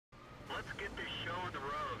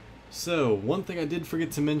So, one thing I did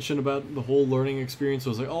forget to mention about the whole learning experience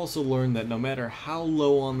was I also learned that no matter how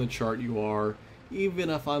low on the chart you are, even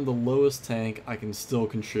if I'm the lowest tank, I can still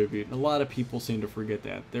contribute. And a lot of people seem to forget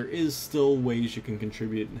that. There is still ways you can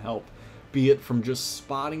contribute and help, be it from just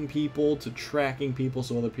spotting people to tracking people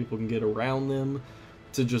so other people can get around them,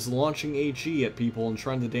 to just launching HE at people and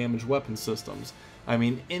trying to damage weapon systems. I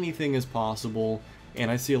mean, anything is possible, and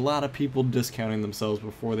I see a lot of people discounting themselves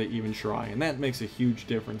before they even try, and that makes a huge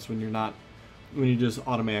difference when you just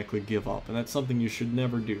automatically give up, and that's something you should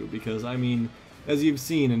never do, because, I mean, as you've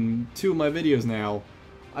seen in 2 of my videos now,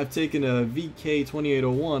 I've taken a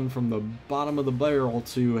VK2801 from the bottom of the barrel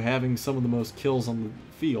to having some of the most kills on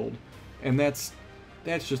the field, and that's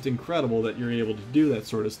just incredible that you're able to do that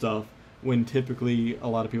sort of stuff, when typically a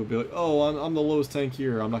lot of people be like, oh, I'm the lowest tank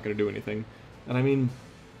here, I'm not going to do anything. And I mean,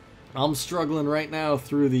 I'm struggling right now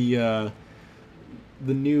through the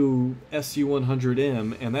new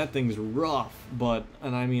SU-100M, and that thing's rough,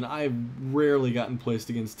 and I mean, I've rarely gotten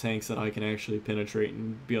placed against tanks that I can actually penetrate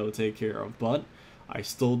and be able to take care of, but I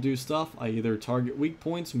still do stuff. I either target weak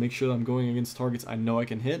points, make sure that I'm going against targets I know I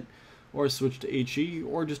can hit, or switch to HE,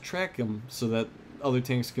 or just track them so that other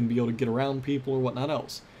tanks can be able to get around people or whatnot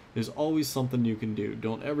else. There's always something you can do.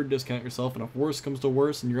 Don't ever discount yourself, and if worse comes to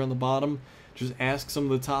worse and you're on the bottom, just ask some of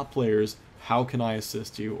the top players, how can I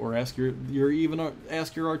assist you? Or ask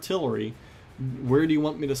ask your artillery, where do you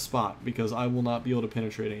want me to spot? Because I will not be able to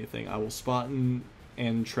penetrate anything. I will spot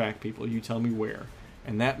and track people. You tell me where.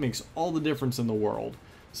 And that makes all the difference in the world.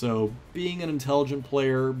 So being an intelligent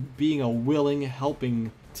player, being a willing,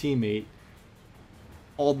 helping teammate,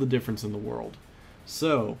 all the difference in the world.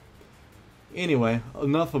 So, anyway,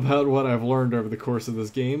 enough about what I've learned over the course of this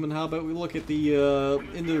game, and how about we look at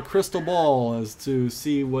into the crystal ball as to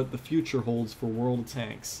see what the future holds for World of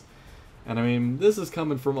Tanks. And I mean, this is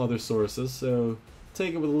coming from other sources, so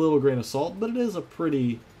take it with a little grain of salt, but it is a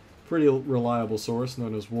pretty reliable source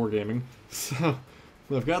known as Wargaming. So,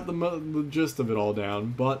 I've got the gist of it all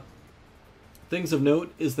down, but things of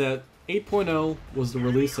note is that 8.0 was the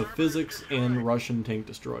release of physics and Russian tank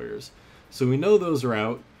destroyers. So we know those are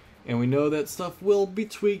out, and we know that stuff will be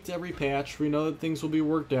tweaked every patch. We know that things will be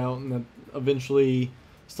worked out, and that eventually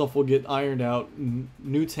stuff will get ironed out.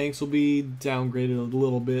 New tanks will be downgraded a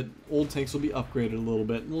little bit, old tanks will be upgraded a little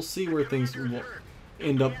bit, and we'll see where things will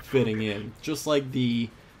end up fitting in. Just like the,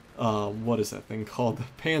 what is that thing called? The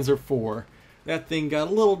Panzer IV. That thing got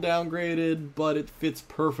a little downgraded, but it fits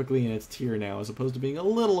perfectly in its tier now, as opposed to being a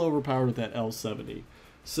little overpowered with that L70.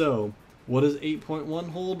 So, what does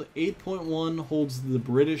 8.1 hold? 8.1 holds the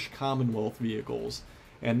British Commonwealth vehicles.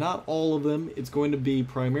 And not all of them, it's going to be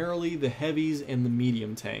primarily the heavies and the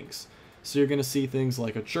medium tanks. So you're going to see things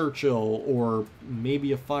like a Churchill, or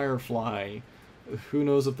maybe a Firefly. Who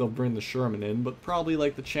knows if they'll bring the Sherman in, but probably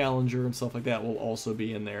like the Challenger and stuff like that will also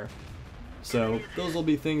be in there. So those will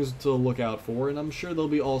be things to look out for, and I'm sure there'll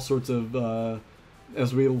be all sorts of,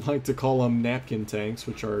 as we like to call them, napkin tanks,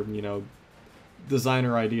 which are, you know,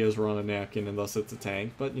 designer ideas were on a napkin and thus it's a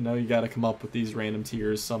tank, but you know, you gotta come up with these random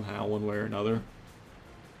tiers somehow, one way or another.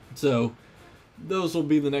 So those will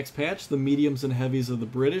be the next patch, the mediums and heavies of the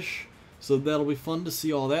British, so that'll be fun to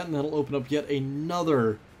see all that, and that'll open up yet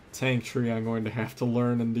another tank tree I'm going to have to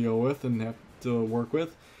learn and deal with and have to work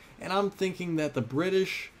with. And I'm thinking that the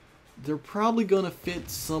British, they're probably going to fit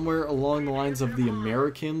somewhere along the lines of the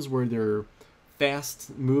Americans, where they're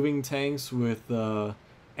fast-moving tanks with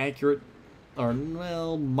accurate, or,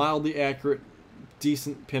 well, mildly accurate,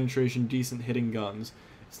 decent penetration, decent hitting guns.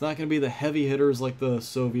 It's not going to be the heavy hitters like the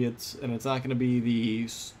Soviets, and it's not going to be the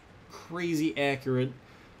crazy accurate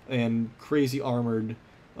and crazy armored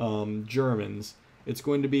Germans. It's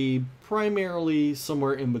going to be primarily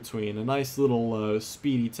somewhere in between. A nice little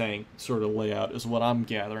speedy tank sort of layout is what I'm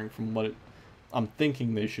gathering from what I'm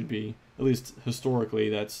thinking they should be. At least historically,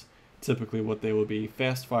 that's typically what they will be.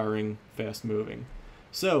 Fast firing, fast moving.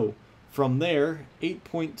 So, from there,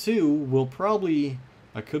 8.2 will probably,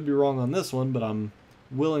 I could be wrong on this one, but I'm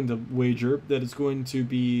willing to wager that it's going to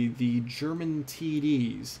be the German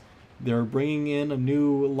TDs. They're bringing in a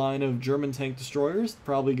new line of German tank destroyers,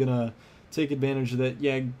 probably going to take advantage of that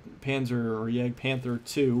Jagdpanzer or Jagdpanther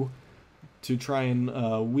 2 to try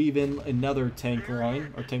and weave in another tank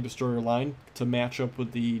line, or tank destroyer line, to match up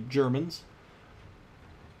with the Germans.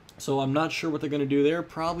 So I'm not sure what they're going to do there.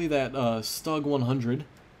 Probably that Stug 100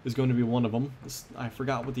 is going to be one of them. I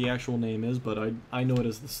forgot what the actual name is, but I know it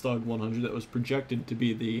as the Stug 100 that was projected to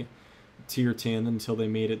be the Tier 10 until they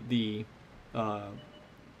made it the Jagdpanzer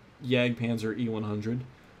E100.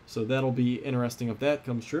 So that'll be interesting if that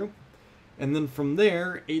comes true. And then from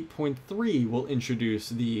there, 8.3 will introduce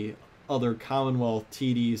the other Commonwealth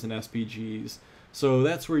TDs and SPGs. So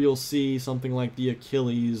that's where you'll see something like the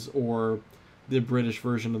Achilles or the British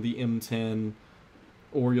version of the M10,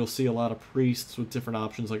 or you'll see a lot of priests with different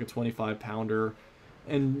options like a 25 pounder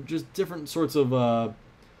and just different sorts of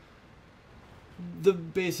the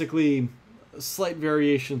basically slight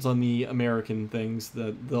variations on the American things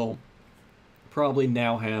that they'll probably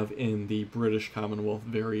now have in the British Commonwealth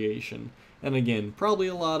variation. And again, probably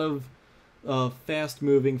a lot of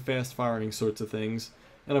fast-moving, fast-firing sorts of things,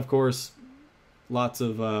 and of course, lots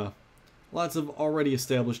of already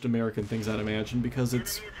established American things, I'd imagine, because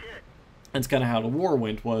it's kind of how the war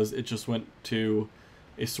went. Was it just went to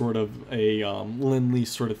a sort of a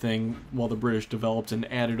Lend-Lease sort of thing while the British developed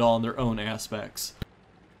and added on their own aspects.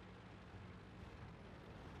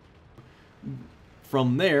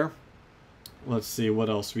 From there, let's see what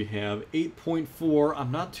else we have. 8.4,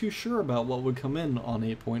 I'm not too sure about what would come in on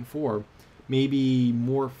 8.4. Maybe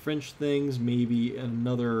more French things, maybe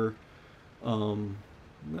another, no,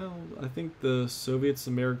 I think the Soviets,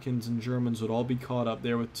 Americans, and Germans would all be caught up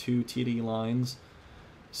there with 2 TD lines.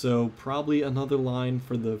 So probably another line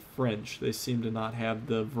for the French. They seem to not have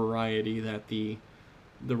the variety that the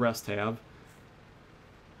rest have.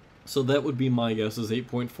 So that would be my guess, is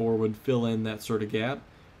 8.4 would fill in that sort of gap.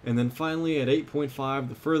 And then finally at 8.5,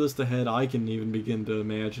 the furthest ahead I can even begin to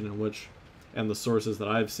imagine, in which, and the sources that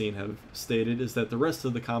I've seen have stated, is that the rest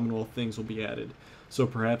of the Commonwealth things will be added. So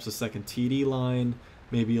perhaps a second TD line,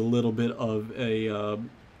 maybe a little bit of a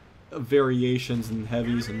variations in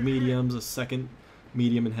heavies and mediums, a second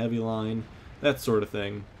medium and heavy line, that sort of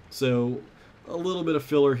thing. So a little bit of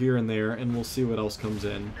filler here and there, and we'll see what else comes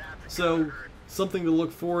in. So something to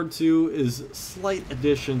look forward to is slight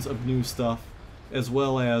additions of new stuff, as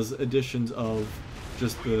well as additions of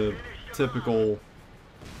just the typical,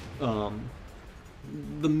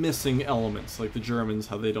 the missing elements, like the Germans,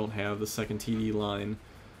 how they don't have the second TD line,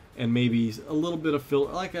 and maybe a little bit of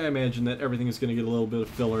filler. Like, I imagine that everything is going to get a little bit of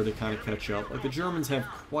filler to kind of catch up. Like, the Germans have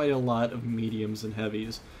quite a lot of mediums and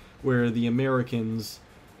heavies, where the Americans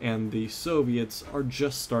and the Soviets are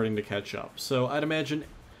just starting to catch up. So I'd imagine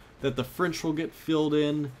that the French will get filled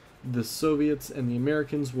in, the Soviets and the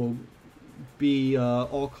Americans will be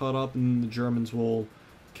all caught up, and the Germans will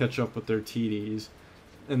catch up with their TDs.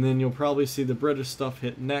 And then you'll probably see the British stuff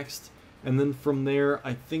hit next, and then from there,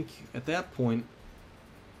 I think at that point,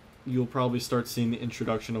 you'll probably start seeing the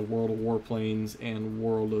introduction of World of Warplanes and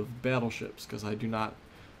World of Battleships, because I do not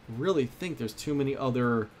really think there's too many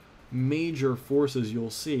other major forces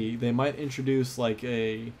you'll see. They might introduce like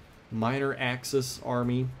a minor Axis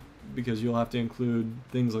army, because you'll have to include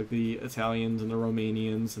things like the Italians and the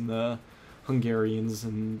Romanians and the Hungarians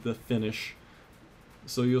and the Finnish.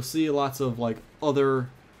 So you'll see lots of like other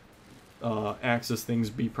Axis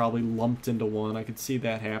things be probably lumped into one. I could see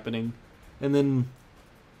that happening. And then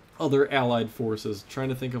other allied forces, trying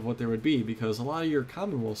to think of what there would be, because a lot of your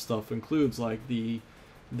Commonwealth stuff includes like the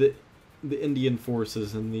Indian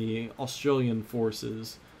forces and the Australian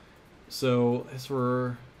forces. So as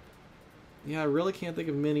for, yeah, I really can't think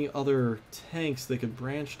of many other tanks they could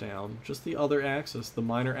branch down. Just the other Axis, the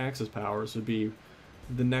minor Axis powers would be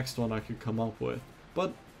the next one I could come up with.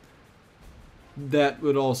 But that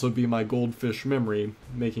would also be my goldfish memory,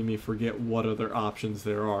 making me forget what other options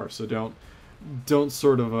there are. So don't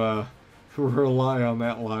sort of rely on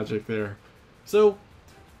that logic there. So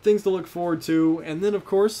things to look forward to, and then of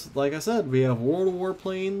course, like I said, we have World of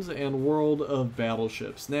Warplanes and World of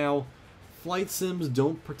Battleships. Now, flight sims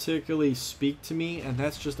don't particularly speak to me, and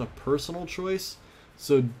that's just a personal choice,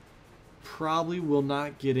 so probably will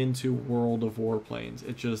not get into World of Warplanes.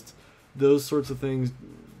 It just, those sorts of things,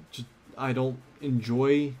 just, I don't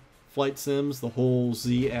enjoy flight sims. The whole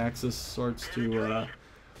Z-axis starts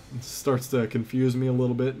to confuse me a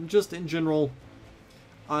little bit, and just in general,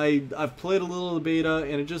 I've played a little of the beta,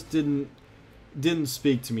 and it just didn't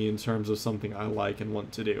speak to me in terms of something I like and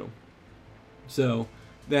want to do. So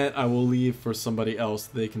that I will leave for somebody else.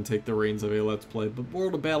 They can take the reins of a Let's Play. But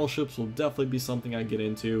World of Battleships will definitely be something I get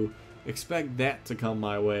into. Expect that to come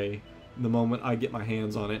my way the moment I get my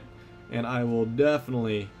hands on it. And I will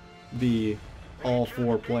definitely be all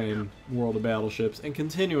for playing World of Battleships and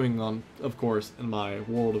continuing on, of course, in my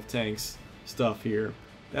World of Tanks stuff here.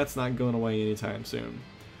 That's not going away anytime soon.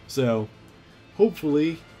 So,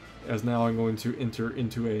 hopefully, as now I'm going to enter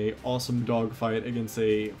into a awesome dogfight against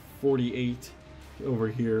a 48 over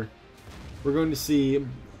here, we're going to see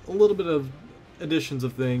a little bit of additions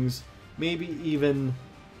of things. Maybe even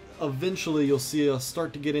eventually you'll see us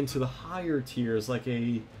start to get into the higher tiers, like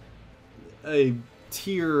a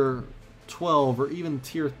tier 12 or even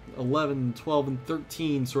tier 11, 12, and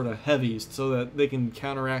 13 sort of heavies so that they can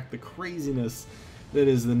counteract the craziness that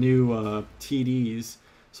is the new TDs.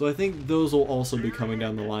 So I think those will also be coming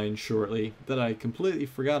down the line shortly that I completely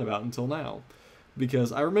forgot about until now.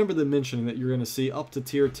 Because I remember them mentioning that you're going to see up to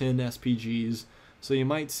tier 10 SPGs. So you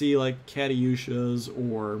might see like Katyushas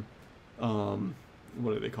or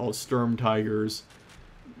what are they called? Sturm Tigers.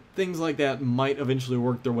 Things like that might eventually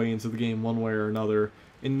work their way into the game one way or another.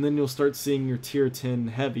 And then you'll start seeing your tier 10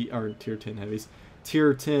 heavy, or tier 10 heavies,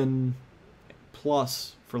 tier 10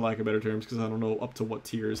 plus, for lack of better terms, because I don't know up to what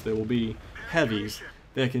tiers they will be, heavies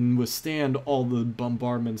that can withstand all the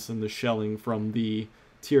bombardments and the shelling from the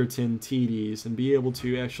tier 10 TDs and be able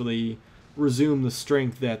to actually resume the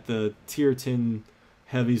strength that the tier 10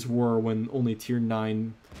 heavies were when only tier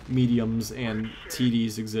 9 mediums and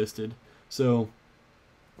TDs existed. So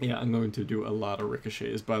yeah, I'm going to do a lot of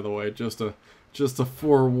ricochets, by the way, just to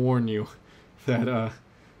forewarn you that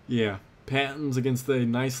yeah, Pattons against the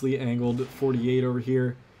nicely angled 48 over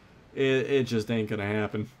here, it just ain't gonna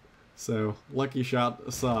happen. So lucky shot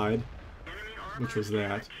aside, which was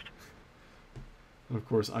that. Of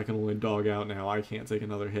course, I can only dog out now. I can't take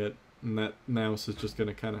another hit, and that mouse is just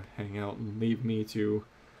gonna kind of hang out and leave me to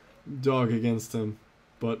dog against him.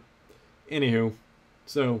 But anywho,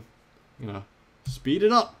 so you know, speed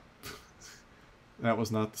it up. That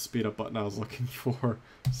was not the speed up button I was looking for.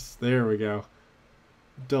 There we go.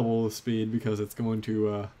 Double the speed because it's going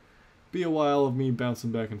to be a while of me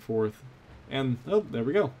bouncing back and forth. And, oh, there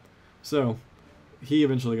we go. So, he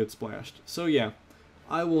eventually gets splashed. So yeah,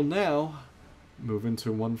 I will now move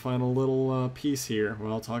into one final little piece here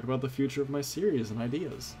where I'll talk about the future of my series and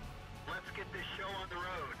ideas. Let's get this show on the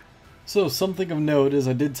road. So something of note is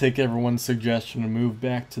I did take everyone's suggestion to move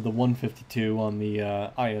back to the 152 on the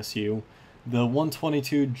ISU. The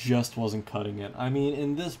 122 just wasn't cutting it. I mean,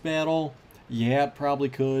 in this battle, yeah, it probably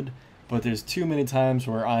could, but there's too many times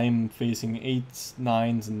where I'm facing 8s,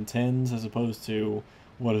 9s, and 10s as opposed to,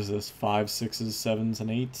 what is this, 5s, 6s, 7s, and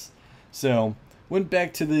 8s. So, went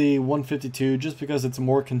back to the 152 just because it's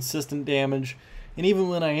more consistent damage, and even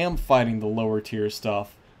when I am fighting the lower tier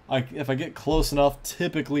stuff, if I get close enough,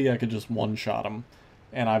 typically I could just one-shot them.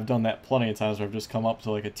 And I've done that plenty of times where I've just come up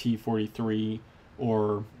to like a T43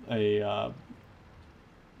 or a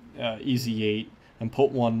Easy 8 and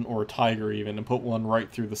put one, or a Tiger even, and put one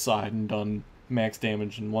right through the side and done max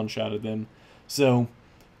damage and one-shotted them. So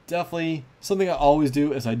definitely something I always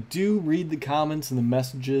do is I do read the comments and the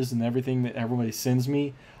messages and everything that everybody sends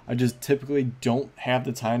me. I just typically don't have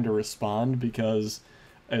the time to respond because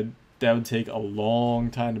that would take a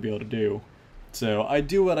long time to be able to do. So I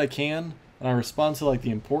do what I can and I respond to like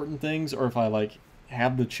the important things, or if I like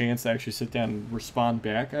have the chance to actually sit down and respond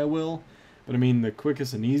back, I will. But I mean, the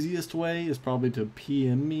quickest and easiest way is probably to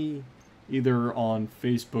PM me either on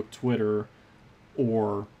Facebook, Twitter,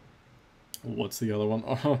 or what's the other one?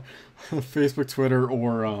 Facebook, Twitter,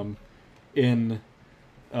 or in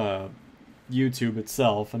YouTube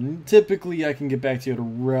itself. And typically I can get back to you at a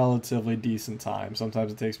relatively decent time.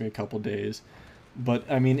 Sometimes it takes me a couple days. But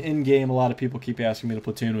I mean, in game, a lot of people keep asking me to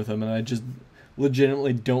platoon with them, and I just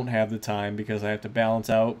legitimately don't have the time because I have to balance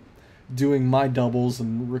out doing my doubles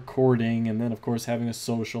and recording, and then of course having a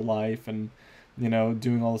social life and, you know,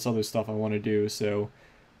 doing all this other stuff I want to do. So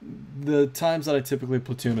the times that I typically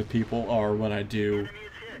platoon with people are when I do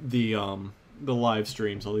the live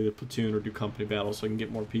streams. I'll either platoon or do company battles so I can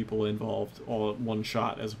get more people involved all at one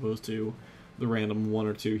shot as opposed to the random one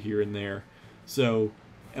or two here and there. So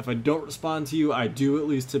if I don't respond to you, I do at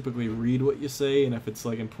least typically read what you say, and if it's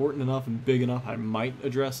like important enough and big enough, I might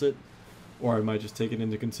address it, or I might just take it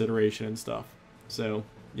into consideration and stuff. So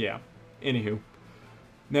yeah, anywho.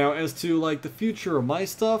 Now as to like the future of my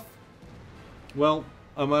stuff, well,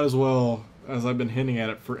 I might as well, as I've been hinting at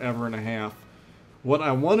it forever and a half, what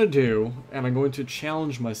I want to do, and I'm going to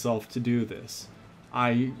challenge myself to do this.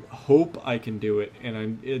 I hope I can do it, and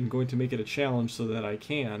I'm going to make it a challenge so that I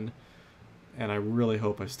can, and I really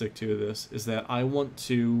hope I stick to this, is that I want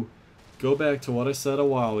to go back to what I said a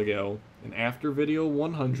while ago, and after video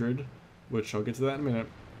 100, which I'll get to that in a minute,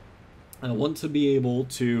 I want to be able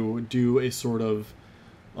to do a sort of,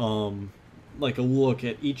 like a look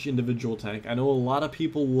at each individual tank. I know a lot of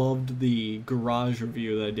people loved the garage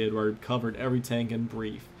review that I did where I covered every tank in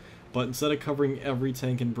brief, but instead of covering every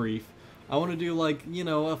tank in brief, I want to do like, you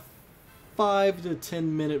know, a 5 to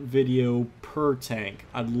 10 minute video per tank.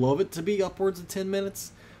 I'd love it to be upwards of 10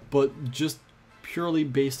 minutes, but just purely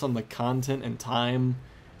based on the content and time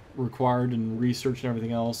required and research and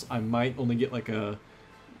everything else, I might only get like a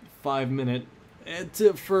 5 minute,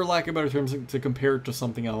 for lack of better terms, to compare it to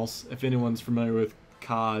something else. If anyone's familiar with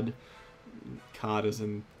COD, COD is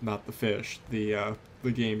in not the fish, the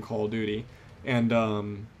game Call of Duty, and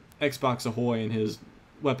Xbox Ahoy in his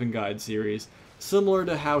Weapon Guide series, similar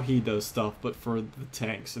to how he does stuff, but for the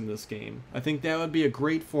tanks in this game. I think that would be a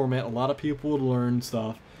great format. A lot of people would learn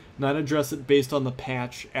stuff, not address it based on the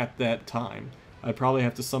patch at that time. I'd probably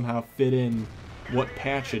have to somehow fit in what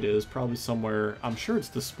patch it is, probably somewhere, I'm sure it's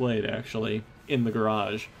displayed actually, in the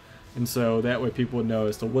garage. And so that way people would know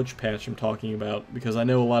as to which patch I'm talking about, because I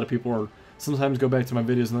know a lot of people are sometimes go back to my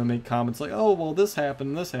videos and then make comments like, oh, well, this happened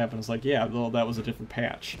and this happened. It's like, yeah, well, that was a different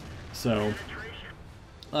patch. So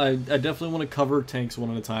I definitely want to cover tanks one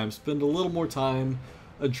at a time, spend a little more time,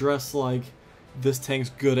 address like, this tank's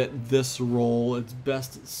good at this role, it's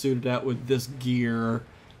best suited out with this gear,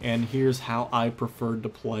 and here's how I preferred to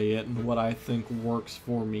play it and what I think works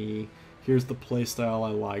for me. Here's the playstyle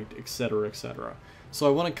I liked, etc., etc. So I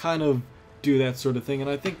want to kind of do that sort of thing, and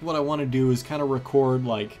I think what I want to do is kind of record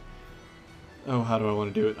like, oh, how do I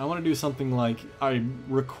want to do it? I want to do something like I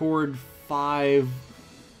record 5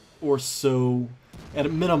 or so, at a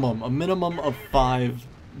minimum of 5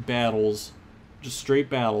 battles, just straight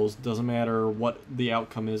battles, doesn't matter what the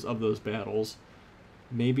outcome is of those battles,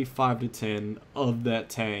 maybe 5 to 10 of that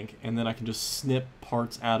tank, and then I can just snip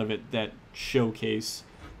parts out of it that showcase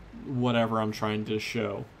whatever I'm trying to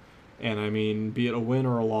show. And I mean, be it a win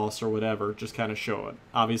or a loss or whatever, just kind of show it.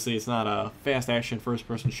 Obviously, it's not a fast action first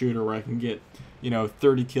person shooter where I can get,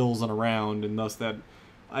 30 kills in a round, and thus that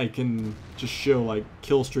I can just show like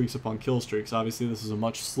kill streaks upon kill streaks. Obviously, this is a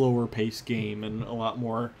much slower paced game and a lot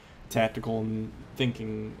more tactical and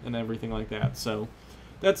thinking and everything like that. So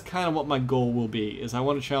that's kind of what my goal will be, is I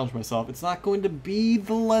want to challenge myself. It's not going to be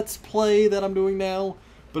the Let's Play that I'm doing now,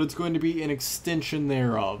 but it's going to be an extension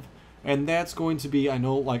thereof. And that's going to be, I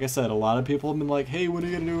know, like I said, a lot of people have been like, hey, when are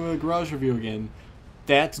you going to do a garage review again?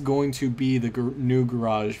 That's going to be the new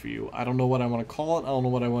garage view. I don't know what I want to call it, I don't know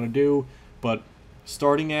what I want to do, but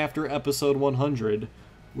starting after episode 100,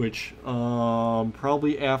 which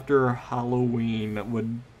probably after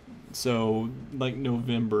Halloween, so like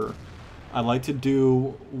November, I'd like to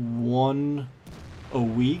do one a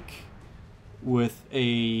week with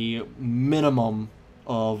a minimum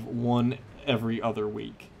of one every other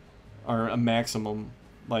week. Or a maximum,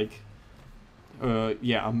 like,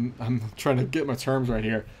 yeah, I'm trying to get my terms right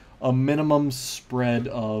here. A minimum spread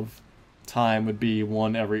of time would be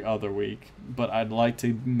one every other week, but I'd like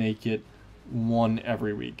to make it one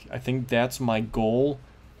every week. I think that's my goal,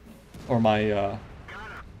 or my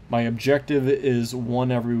objective is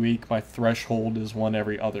one every week. My threshold is one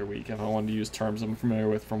every other week, if I wanted to use terms I'm familiar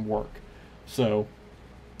with from work. So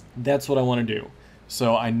that's what I want to do.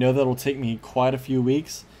 So I know that'll take me quite a few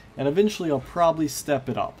weeks, and eventually I'll probably step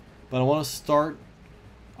it up. But I want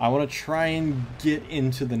to try and get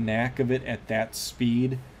into the knack of it at that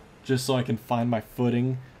speed, just so I can find my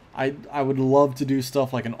footing. I would love to do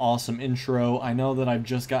stuff like an awesome intro. I know that I've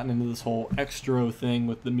just gotten into this whole extra thing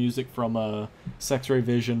with the music from Sex-Ray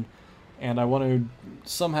Vision, and I want to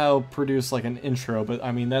somehow produce like an intro, but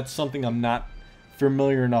I mean, that's something I'm not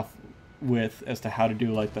familiar enough with as to how to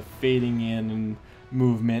do, like the fading in and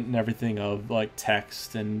movement and everything of like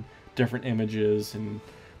text and different images, and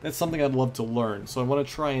that's something I'd love to learn. So I want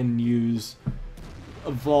to try and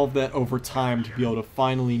evolve that over time to be able to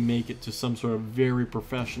finally make it to some sort of very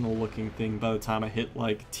professional looking thing by the time I hit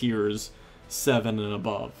like tiers 7 and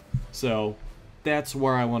above. So that's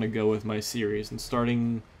where I want to go with my series, and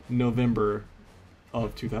starting November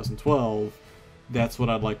of 2012, that's what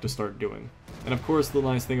I'd like to start doing. And of course, the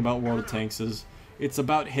nice thing about World of Tanks is it's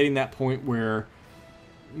about hitting that point where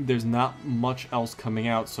there's not much else coming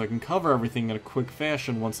out, so I can cover everything in a quick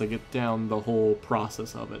fashion once I get down the whole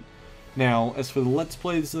process of it. Now, as for the Let's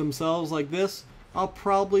Plays themselves like this, I'll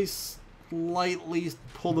probably slightly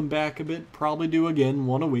pull them back a bit, probably do again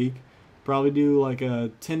one a week, probably do like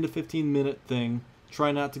a 10 to 15 minute thing,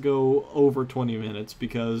 try not to go over 20 minutes,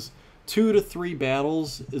 because 2 to 3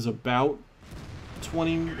 battles is about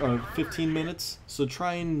 20 or 15 minutes, so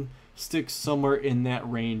try and stick somewhere in that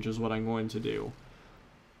range is what I'm going to do.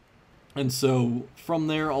 And so from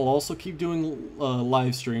there, I'll also keep doing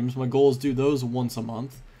live streams. My goal is to do those once a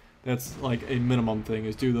month. That's like a minimum thing,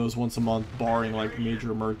 is do those once a month, barring like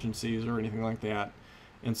major emergencies or anything like that.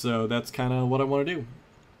 And so that's kind of what I want to do.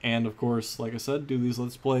 And of course, like I said, do these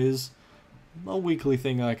Let's Plays, a weekly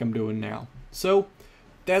thing like I'm doing now. So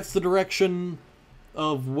that's the direction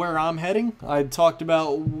of where I'm heading. I talked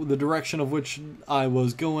about the direction of which I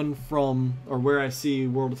was going from, or where I see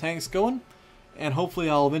World of Tanks going. And hopefully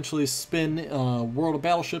I'll eventually spin World of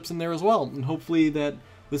Battleships in there as well. And hopefully that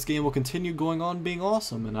this game will continue going on being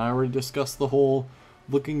awesome. And I already discussed the whole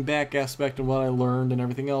looking back aspect and what I learned and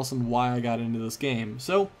everything else and why I got into this game.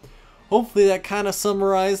 So hopefully that kind of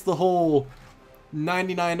summarized the whole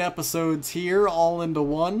 99 episodes here all into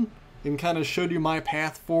one and kind of showed you my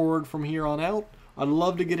path forward from here on out. I'd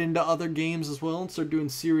love to get into other games as well and start doing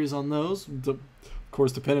series on those. Of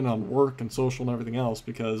course, depending on work and social and everything else,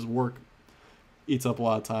 because work eats up a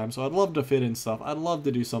lot of time. So I'd love to fit in stuff. I'd love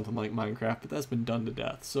to do something like Minecraft, but that's been done to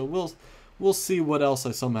death. So we'll see what else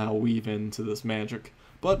I somehow weave into this magic.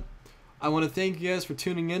 But I want to thank you guys for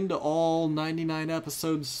tuning in to all 99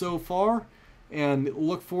 episodes so far, and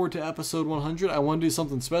look forward to episode 100. I want to do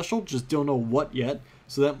something special, just don't know what yet.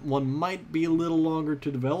 So that one might be a little longer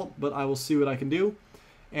to develop, but I will see what I can do.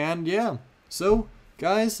 And yeah, so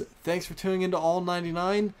guys, thanks for tuning in to all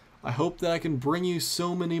 99. I hope that I can bring you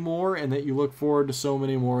so many more and that you look forward to so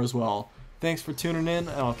many more as well. Thanks for tuning in,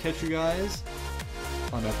 and I'll catch you guys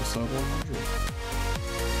on episode 100.